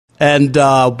And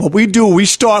what we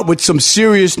start with some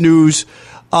serious news.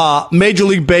 Major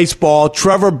League Baseball,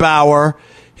 Trevor Bauer,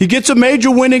 he gets a major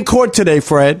win in court today,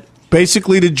 Fred.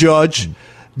 Basically, the judge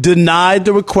denied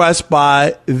the request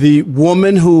by the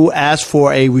woman who asked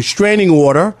for a restraining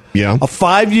order, a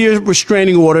 5-year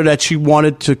restraining order that she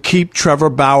wanted to keep Trevor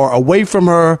Bauer away from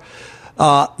her.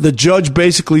 The judge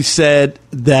basically said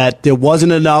that there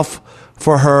wasn't enough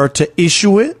for her to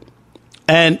issue it,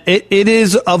 and it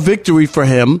is a victory for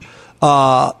him.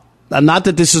 Not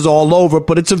that this is all over,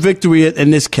 but it's a victory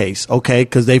in this case, okay,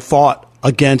 because they fought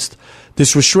against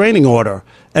this restraining order.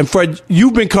 And, Fred,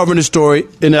 you've been covering the story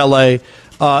in L.A.,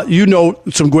 you know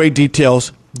some great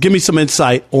details. Give me some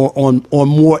insight on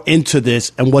more into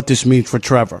this and what this means for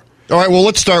Trevor. All right, well,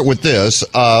 let's start with this.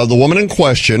 The woman in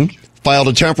question filed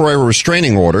a temporary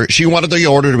restraining order. She wanted the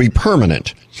order to be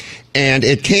permanent. And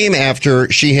it came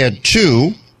after she had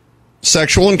 2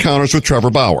 sexual encounters with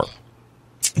Trevor Bauer.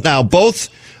 Now, both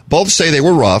say they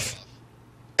were rough,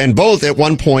 and both at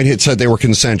one point had said they were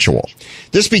consensual.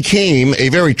 This became a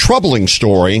very troubling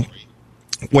story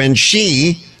when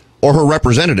she or her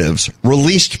representatives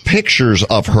released pictures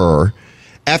of her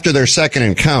after their second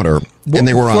encounter, and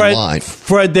they were online.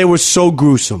 Fred, they were so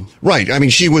gruesome. Right. I mean,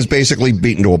 she was basically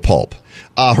beaten to a pulp.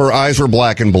 Her eyes were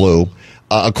black and blue.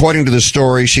 According to the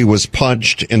story, she was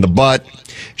punched in the butt.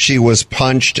 She was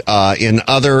punched in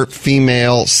other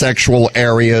female sexual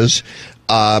areas.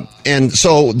 And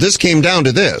so this came down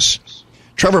to this.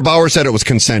 Trevor Bauer said it was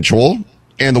consensual.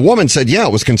 And the woman said, yeah,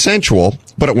 it was consensual,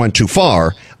 but it went too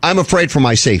far. I'm afraid for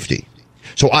my safety.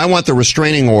 So I want the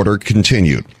restraining order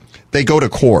continued. They go to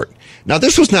court. Now,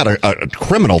 this was not a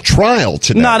criminal trial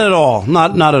today. Not at all.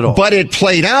 Not at all. But it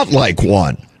played out like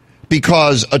one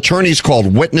because attorneys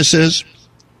called witnesses,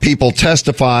 people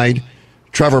testified.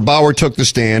 Trevor Bauer took the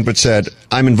stand but said,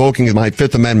 I'm invoking my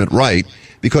Fifth Amendment right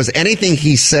because anything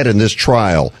he said in this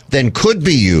trial then could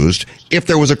be used if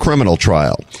there was a criminal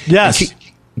trial. Yes.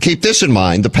 Keep this in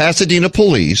mind. The Pasadena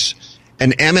police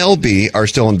and MLB are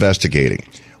still investigating.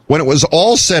 When it was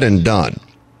all said and done,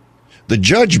 the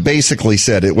judge basically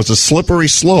said it was a slippery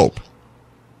slope,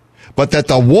 but that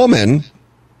the woman,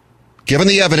 given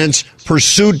the evidence,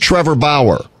 pursued Trevor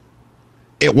Bauer.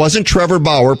 It wasn't Trevor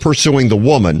Bauer pursuing the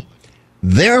woman.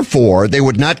 Therefore, they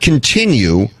would not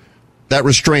continue that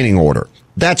restraining order.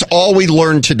 That's all we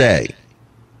learned today.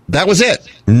 That was it.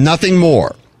 Nothing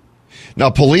more. Now,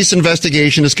 police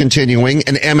investigation is continuing,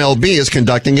 and MLB is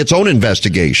conducting its own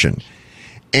investigation.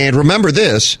 And remember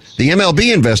this, the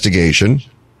MLB investigation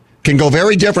can go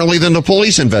very differently than the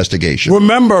police investigation.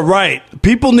 Remember, right,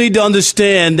 people need to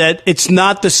understand that it's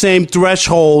not the same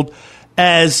threshold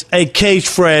as a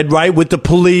case, Fred, right, with the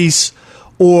police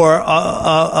or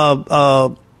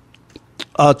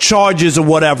charges or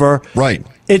whatever. Right.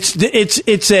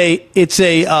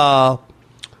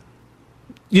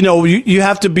 You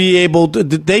have to be able to,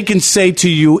 they can say to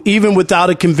you, even without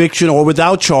a conviction or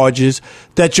without charges,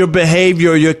 that your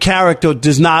behavior, your character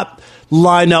does not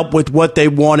line up with what they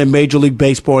want in Major League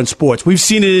Baseball and sports. We've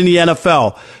seen it in the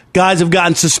NFL. Guys have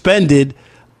gotten suspended,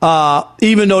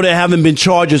 even though there haven't been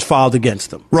charges filed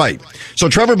against them. Right. So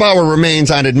Trevor Bauer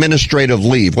remains on administrative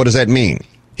leave. What does that mean?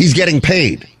 He's getting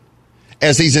paid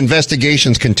as these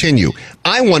investigations continue.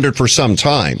 I wondered for some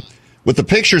time, with the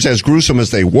pictures as gruesome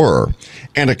as they were,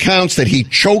 and accounts that he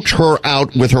choked her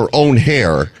out with her own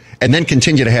hair and then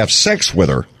continued to have sex with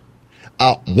her,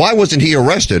 why wasn't he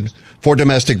arrested for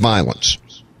domestic violence?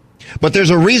 But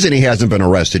there's a reason he hasn't been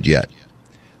arrested yet.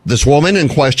 This woman in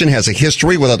question has a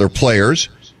history with other players.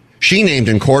 She named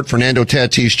in court Fernando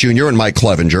Tatis Jr. and Mike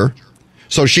Clevenger,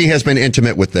 so she has been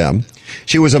intimate with them.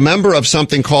 She was a member of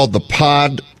something called the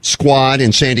Pod Squad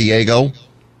in San Diego.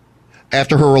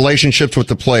 After her relationships with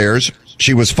the players,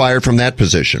 she was fired from that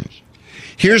position.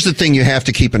 Here's the thing you have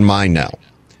to keep in mind now,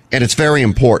 and it's very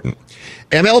important.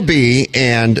 MLB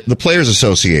and the Players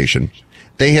Association,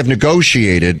 they have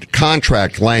negotiated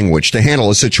contract language to handle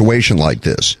a situation like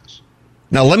this.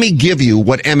 Now, let me give you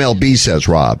what MLB says,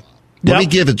 Rob. Let me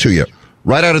give it to you.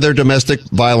 Right out of their domestic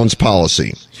violence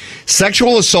policy.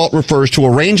 Sexual assault refers to a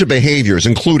range of behaviors,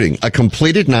 including a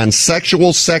completed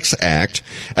non-sexual sex act,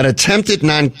 an attempted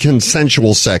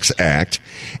non-consensual sex act,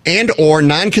 and or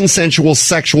non-consensual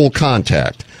sexual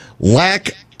contact.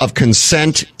 Lack of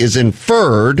consent is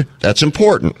inferred, that's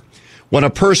important, when a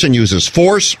person uses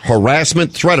force,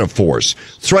 harassment, threat of force,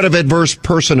 threat of adverse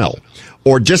personnel,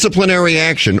 or disciplinary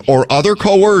action, or other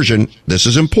coercion, this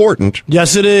is important.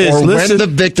 Yes, it is. Or when the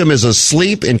victim is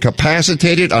asleep,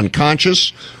 incapacitated,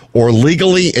 unconscious, or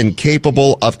legally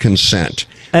incapable of consent.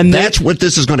 And that's what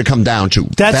this is going to come down to.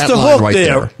 That's the hook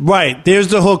there. Right. There's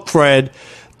the hook, Fred.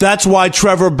 That's why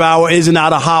Trevor Bauer isn't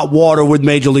out of hot water with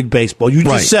Major League Baseball. You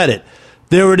just said it.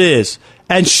 There it is.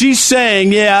 And she's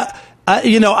saying,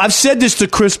 I've said this to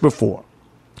Chris before.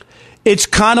 It's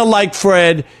kind of like,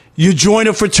 Fred, you join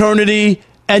a fraternity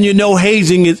and you know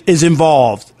hazing is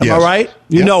involved. Am I right?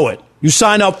 You know it. You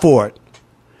sign up for it.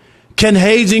 Can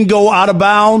hazing go out of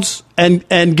bounds and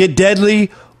get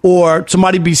deadly or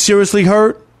somebody be seriously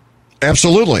hurt?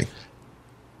 Absolutely.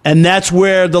 And that's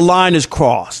where the line is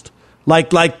crossed.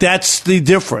 Like that's the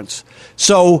difference.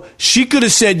 So she could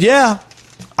have said,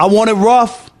 I want it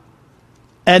rough.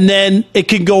 And then it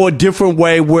can go a different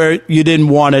way where you didn't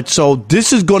want it. So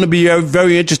this is going to be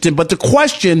very interesting. But the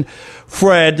question,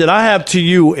 Fred, that I have to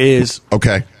you is,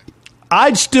 okay,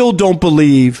 I still don't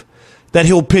believe that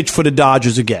he'll pitch for the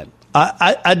Dodgers again.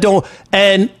 I don't.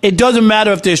 And it doesn't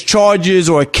matter if there's charges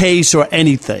or a case or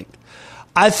anything.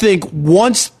 I think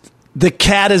once the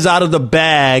cat is out of the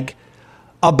bag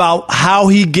about how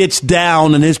he gets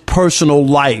down in his personal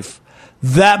life,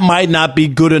 that might not be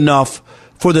good enough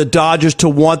for the Dodgers to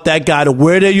want that guy to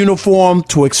wear their uniform,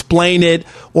 to explain it,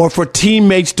 or for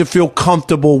teammates to feel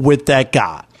comfortable with that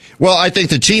guy. Well, I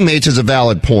think the teammates is a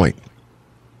valid point.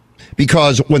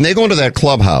 Because when they go into that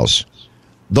clubhouse,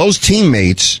 those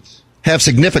teammates have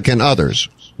significant others,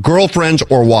 girlfriends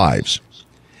or wives.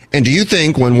 And do you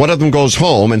think when one of them goes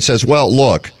home and says, well,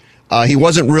 look, he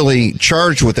wasn't really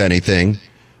charged with anything,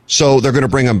 so they're going to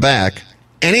bring him back,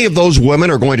 any of those women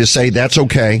are going to say, that's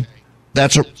okay?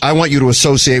 I want you to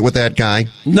associate with that guy?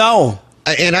 No.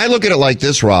 And I look at it like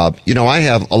this, Rob. I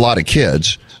have a lot of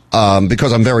kids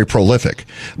because I'm very prolific.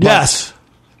 But yes.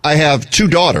 I have 2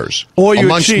 daughters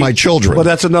amongst my children. Well,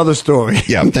 that's another story.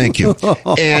 Yeah, thank you.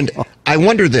 And I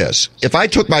wonder this. If I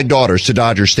took my daughters to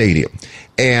Dodger Stadium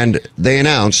and they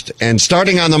announced, and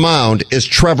starting on the mound is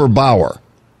Trevor Bauer,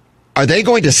 are they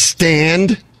going to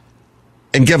stand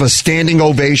and give a standing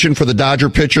ovation for the Dodger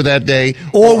pitcher that day?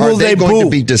 Or will are they going boo? to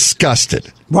be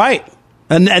disgusted? Right.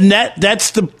 And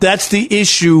that's the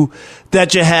issue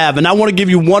that you have. And I want to give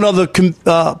you one other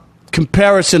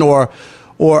comparison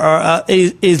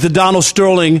is the Donald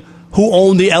Sterling who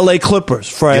owned the L.A. Clippers,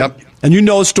 Fred. Yep. And you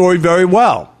know the story very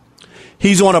well.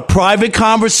 He's on a private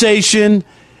conversation.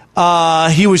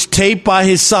 He was taped by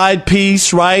his side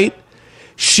piece, right?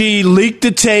 She leaked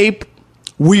the tape.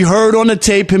 We heard on the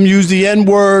tape him use the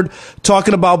N-word,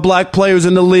 talking about black players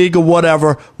in the league or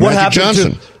whatever. What happened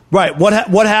Johnson.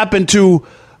 What happened to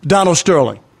Donald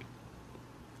Sterling?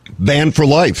 Banned for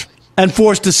life. And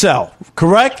forced to sell,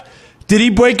 correct? Did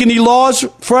he break any laws,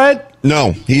 Fred?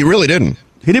 No, he really didn't.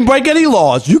 He didn't break any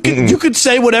laws. You could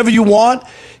say whatever you want.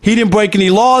 He didn't break any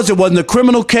laws. It wasn't a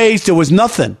criminal case. There was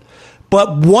nothing.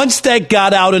 But once that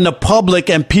got out in the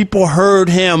public and people heard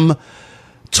him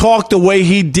talk the way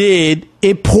he did,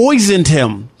 it poisoned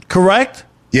him, correct?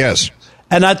 Yes.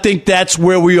 And I think that's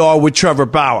where we are with Trevor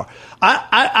Bauer.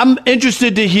 I'm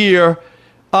interested to hear.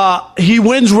 He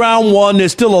wins round 1.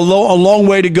 There's still a long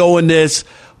way to go in this.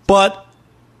 But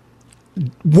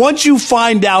once you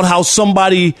find out how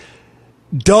somebody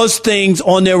does things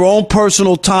on their own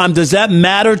personal time, does that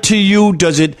matter to you?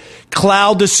 Does it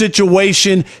cloud the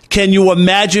situation? Can you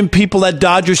imagine people at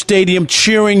Dodger Stadium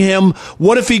cheering him?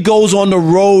 What if he goes on the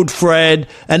road, Fred,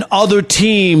 and other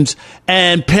teams,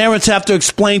 and parents have to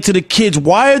explain to the kids,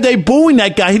 why are they booing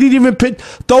that guy? He didn't even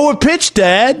throw a pitch,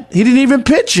 Dad. He didn't even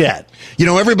pitch yet.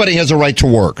 Everybody has a right to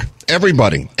work.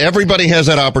 Everybody has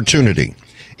that opportunity.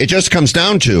 It just comes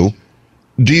down to,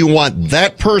 do you want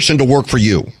that person to work for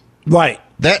you? Right.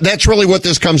 That's really what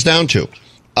this comes down to.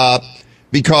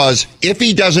 Because if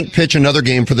he doesn't pitch another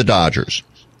game for the Dodgers,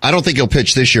 I don't think he'll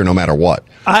pitch this year no matter what.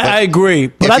 I agree.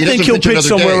 But I think he'll pitch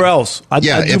somewhere else. I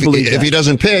do believe that. If he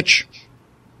doesn't pitch,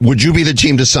 would you be the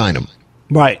team to sign him?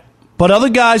 Right. But other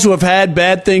guys who have had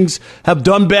bad things, have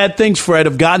done bad things, Fred,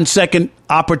 have gotten second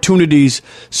opportunities.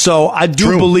 So I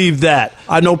do believe that.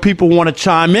 I know people want to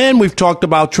chime in. We've talked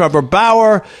about Trevor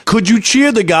Bauer. Could you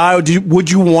cheer the guy, or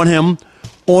would you want him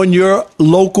on your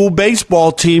local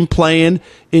baseball team playing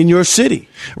in your city?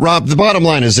 Rob, the bottom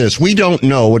line is this. We don't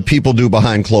know what people do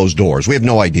behind closed doors. We have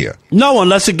no idea. No,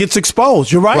 unless it gets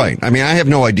exposed. You're right. Right. I mean, I have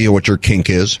no idea what your kink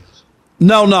is.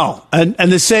 No. And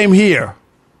the same here.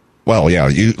 Well, yeah,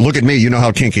 you look at me, you know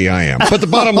how kinky I am. But the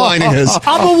bottom line is...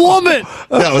 I'm a woman!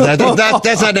 No,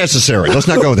 that's not necessary. Let's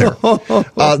not go there.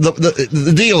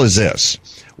 The deal is this.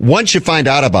 Once you find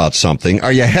out about something,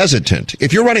 are you hesitant?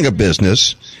 If you're running a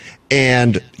business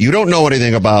and you don't know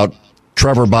anything about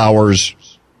Trevor Bauer's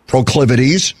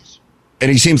proclivities,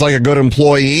 and he seems like a good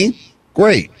employee,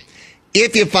 great.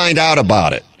 If you find out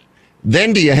about it,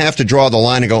 then do you have to draw the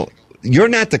line and go, you're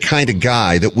not the kind of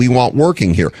guy that we want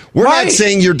working here. We're Right. not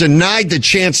saying you're denied the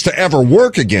chance to ever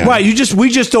work again. Right, we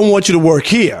just don't want you to work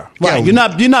here. Right,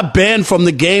 Yeah. you're not banned from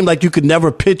the game like you could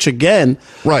never pitch again.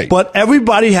 Right. But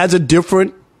everybody has a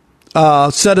different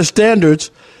set of standards,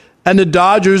 and the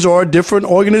Dodgers are a different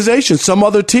organization. Some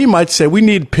other team might say we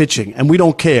need pitching, and we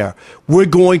don't care. We're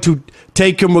going to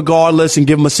take him regardless and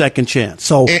give him a second chance.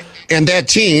 So, And that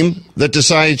team that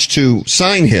decides to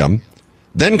sign him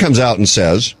then comes out and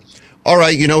says, all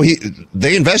right,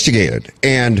 they investigated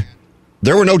and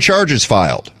there were no charges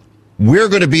filed. We're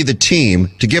going to be the team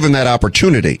to give him that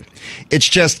opportunity. It's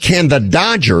just, can the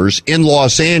Dodgers in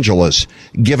Los Angeles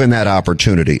give him that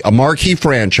opportunity? A marquee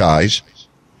franchise,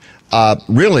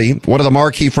 really one of the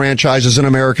marquee franchises in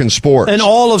American sports. in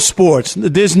all of sports,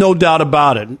 there's no doubt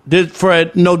about it.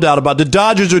 Fred, no doubt about it. The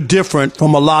Dodgers are different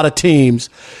from a lot of teams,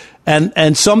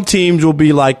 and some teams will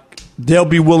be like, they'll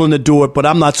be willing to do it, but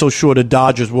I'm not so sure the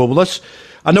Dodgers will.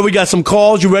 I know we got some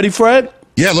calls. You ready, Fred?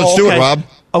 Yeah, let's do it, Rob.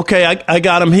 Okay, I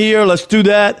got them here. Let's do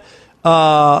that.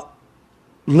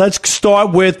 Let's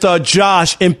start with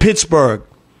Josh in Pittsburgh.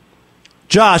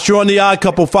 Josh, you're on the Odd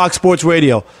Couple, Fox Sports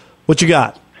Radio. What you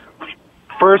got?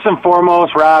 First and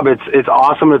foremost, Rob, it's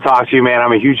awesome to talk to you, man.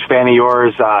 I'm a huge fan of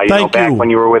yours. Thank back you. when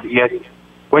you were with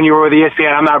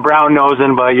ESPN, I'm not brown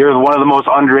nosing, but you're one of the most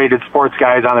underrated sports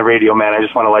guys on the radio, man. I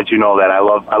just want to let you know that I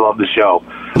love the show.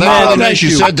 That's really nice thank you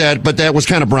you. said that, but that was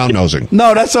kind of brown nosing.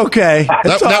 No, that's okay.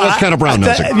 That was kind of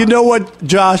brown-nosing. You know what,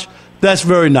 Josh? That's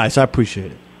very nice. I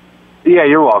appreciate it. Yeah,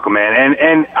 you're welcome, man.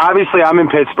 And obviously I'm in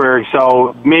Pittsburgh,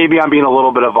 so maybe I'm being a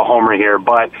little bit of a homer here,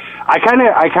 but I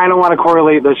kind of want to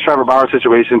correlate this Trevor Bauer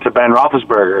situation to Ben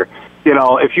Roethlisberger.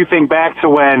 If you think back to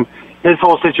when his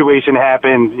whole situation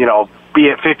happened, be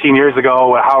it 15 years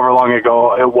ago, however long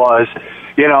ago it was,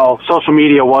 social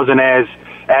media wasn't as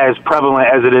prevalent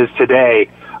as it is today.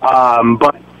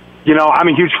 But I'm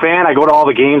a huge fan. I go to all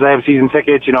the games. I have season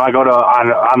tickets. I go to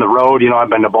on the road. I've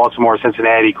been to Baltimore,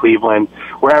 Cincinnati, Cleveland,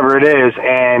 wherever it is,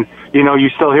 and you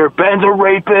still hear Ben's a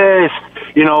rapist.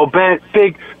 Ben,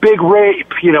 big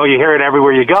rape. You hear it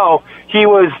everywhere you go. He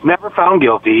was never found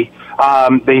guilty.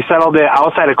 They settled it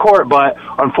outside of court, but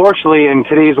unfortunately, in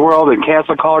today's world and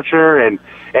cancel culture and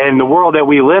the world that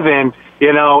we live in,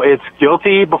 it's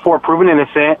guilty before proven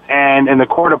innocent, and in the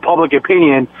court of public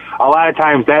opinion, a lot of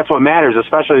times that's what matters,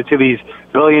 especially to these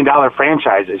billion-dollar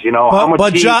franchises. How much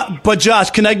But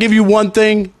Josh, can I give you one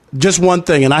thing? Just one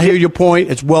thing, and I hear your point.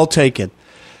 It's well taken.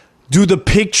 Do the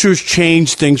pictures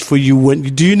change things for you?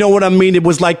 Do you know what I mean? It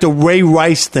was like the Ray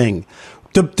Rice thing.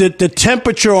 The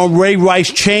temperature on Ray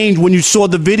Rice changed when you saw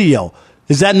the video.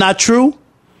 Is that not true?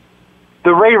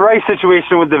 The Ray Rice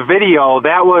situation with the video,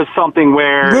 that was something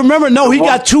where... Remember, he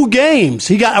got 2 games.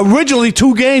 He got originally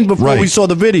 2 games before we saw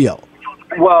the video.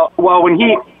 Well, when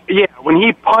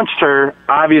he punched her,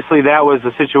 obviously that was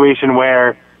a situation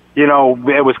where,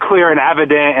 it was clear and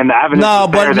evident, and the evidence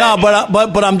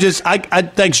but I'm just...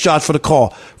 thanks, Josh, for the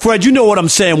call. Fred, you know what I'm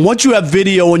saying. Once you have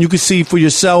video and you can see for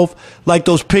yourself, like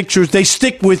those pictures, they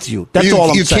stick with you. That's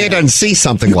all I'm saying. You can't unsee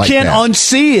something like that. You can't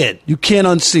unsee it. You can't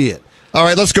unsee it. All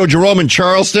right, let's go. Jerome in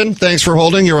Charleston. Thanks for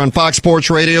holding. You're on Fox Sports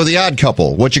Radio, The Odd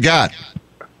Couple. What you got?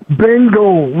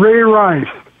 Bingo, Ray Rice.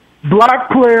 Black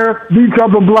player beats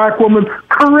up a black woman,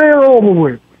 career over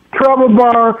with. Trevor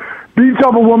Bauer beats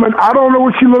up a woman, I don't know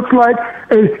what she looks like,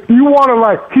 and you want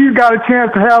to he's got a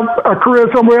chance to have a career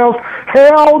somewhere else?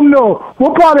 Hell no.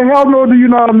 What part of hell no do you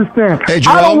not understand? Hey,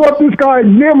 Jerome, I don't want this guy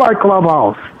near my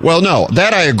clubhouse. Well, no,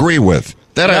 that I agree with.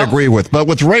 I agree with. But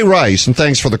with Ray Rice, and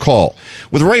thanks for the call,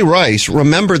 with Ray Rice,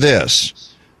 remember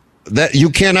this, that you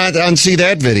cannot unsee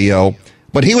that video,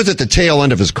 but he was at the tail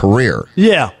end of his career.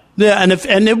 Yeah, and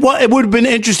it would have been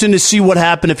interesting to see what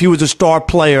happened if he was a star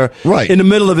player in the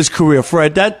middle of his career,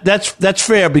 Fred. That's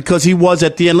fair because he was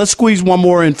at the end. Let's squeeze one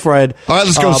more in, Fred. All right,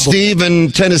 let's go. Steve in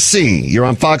Tennessee. You're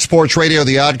on Fox Sports Radio,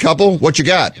 The Odd Couple. What you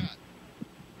got?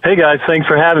 Hey, guys. Thanks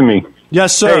for having me.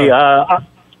 Yes, sir. Hey,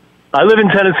 I live in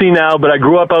Tennessee now, but I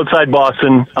grew up outside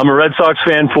Boston. I'm a Red Sox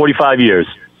fan, 45 years.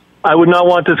 I would not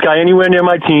want this guy anywhere near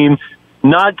my team,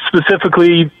 not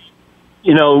specifically,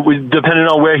 depending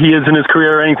on where he is in his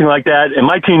career or anything like that. And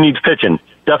my team needs pitching.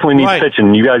 Definitely needs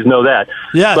pitching. You guys know that.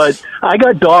 Yes. But I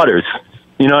got daughters.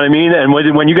 You know what I mean? And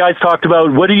when you guys talked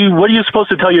about what are you supposed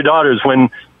to tell your daughters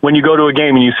when you go to a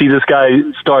game and you see this guy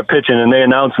start pitching and they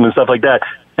announce him and stuff like that?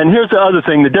 And here's the other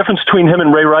thing. The difference between him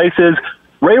and Ray Rice is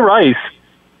Ray Rice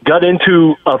got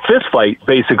into a fist fight,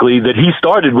 basically, that he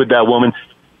started with that woman.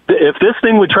 If this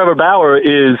thing with Trevor Bauer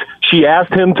is she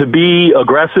asked him to be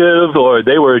aggressive or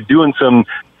they were doing some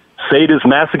sadist,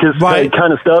 masochist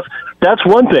kind of stuff, that's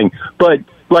one thing. But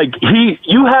Like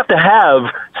you have to have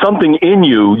something in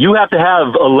you. You have to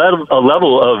have a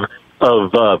level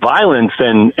of violence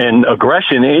and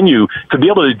aggression in you to be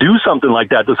able to do something like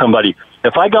that to somebody.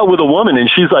 If I got with a woman and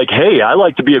she's like, "Hey, I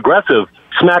like to be aggressive,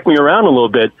 smack me around a little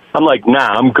bit," I'm like, "Nah,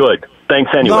 I'm good.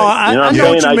 Thanks anyway." No, I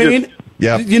know what you mean.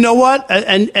 Yeah. You know what?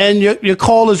 And your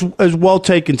call is well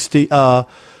taken,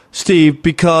 Steve,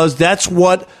 because that's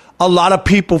what a lot of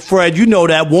people, Fred, you know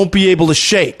that, won't be able to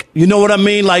shake. You know what I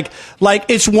mean? Like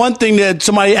it's one thing that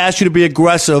somebody asked you to be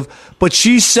aggressive, but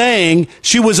she's saying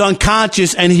she was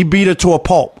unconscious and he beat her to a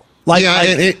pulp.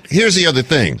 Here's the other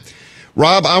thing.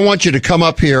 Rob, I want you to come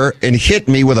up here and hit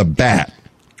me with a bat.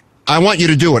 I want you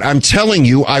to do it. I'm telling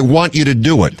you, I want you to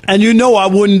do it. And you know I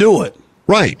wouldn't do it.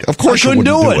 Right. Of course I couldn't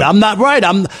you wouldn't do it. I'm not right.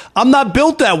 I'm not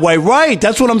built that way. Right.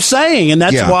 That's what I'm saying. And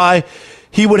that's why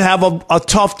he would have a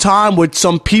tough time with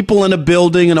some people in a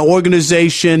building, an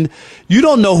organization. You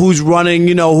don't know who's running,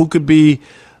 who could be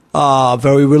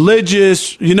very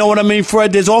religious. You know what I mean,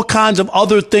 Fred? There's all kinds of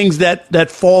other things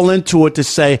that fall into it to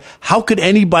say, how could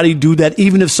anybody do that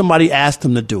even if somebody asked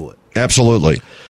them to do it? Absolutely.